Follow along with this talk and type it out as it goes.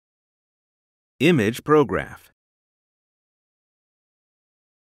Image Prograph.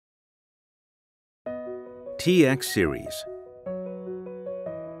 TX series.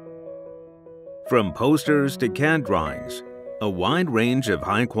 From posters to CAD drawings, a wide range of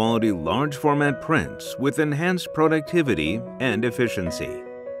high-quality large-format prints with enhanced productivity and efficiency.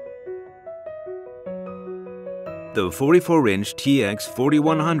 The 44-inch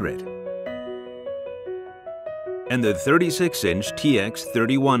TX-3100 and the 36-inch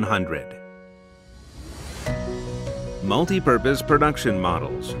TX-3100. Multi-purpose production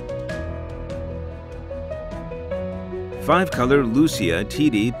models. 5-color Lucia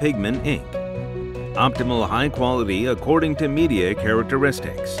TD pigment ink. Optimal high quality according to media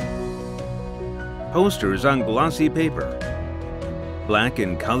characteristics. Posters on glossy paper. Black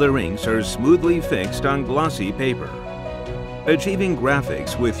and color inks are smoothly fixed on glossy paper, achieving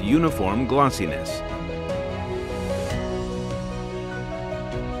graphics with uniform glossiness.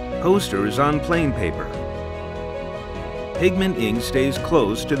 Posters on plain paper. Pigment ink stays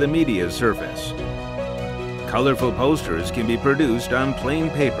close to the media surface. Colorful posters can be produced on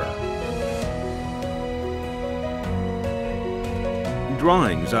plain paper.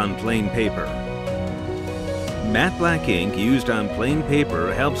 Drawings on plain paper. Matte black ink used on plain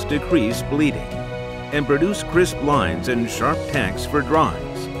paper helps decrease bleeding and produce crisp lines and sharp text for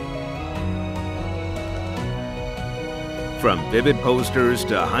drawings. From vivid posters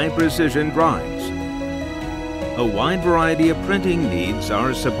to high-precision drawings, a wide variety of printing needs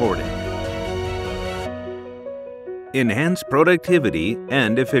are supported. Enhanced productivity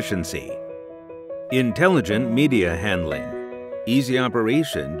and efficiency. Intelligent media handling. Easy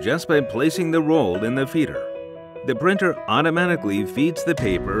operation just by placing the roll in the feeder. The printer automatically feeds the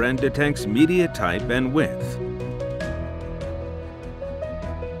paper and detects media type and width.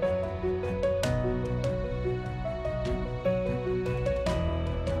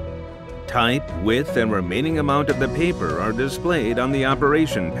 Type, width, and remaining amount of the paper are displayed on the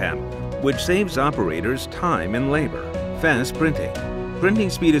operation panel, which saves operators time and labor. Fast printing. Printing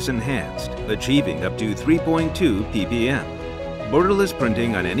speed is enhanced, achieving up to 3.2 ppm. Borderless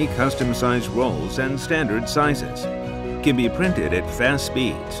printing on any custom-sized rolls and standard sizes. Can be printed at fast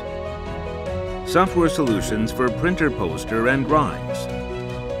speeds. Software solutions for printer poster and drawings.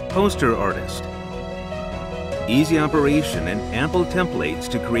 Poster artist. Easy operation and ample templates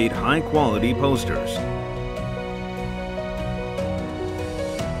to create high-quality posters.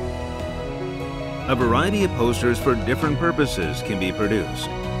 A variety of posters for different purposes can be produced.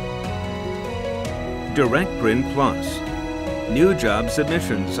 Direct Print Plus. New job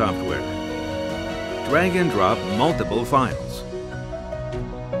submission software. Drag and drop multiple files.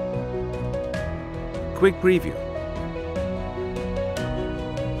 Quick preview.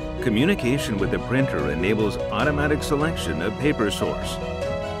 Communication with the printer enables automatic selection of paper source.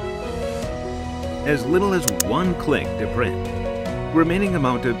 As little as one click to print. Remaining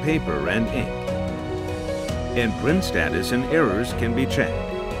amount of paper and ink. And print status and errors can be checked.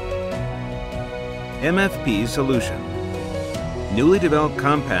 MFP solution. Newly developed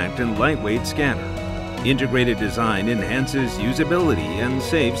compact and lightweight scanner. Integrated design enhances usability and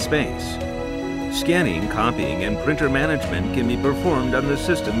saves space. Scanning, copying, and printer management can be performed on the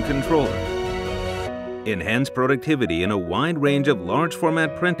system controller. Enhanced productivity in a wide range of large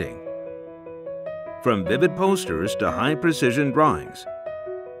format printing. From vivid posters to high-precision drawings.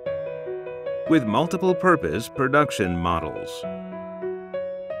 With multiple purpose production models.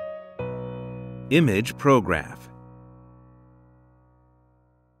 Image Prograph.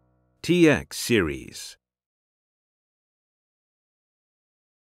 TX series.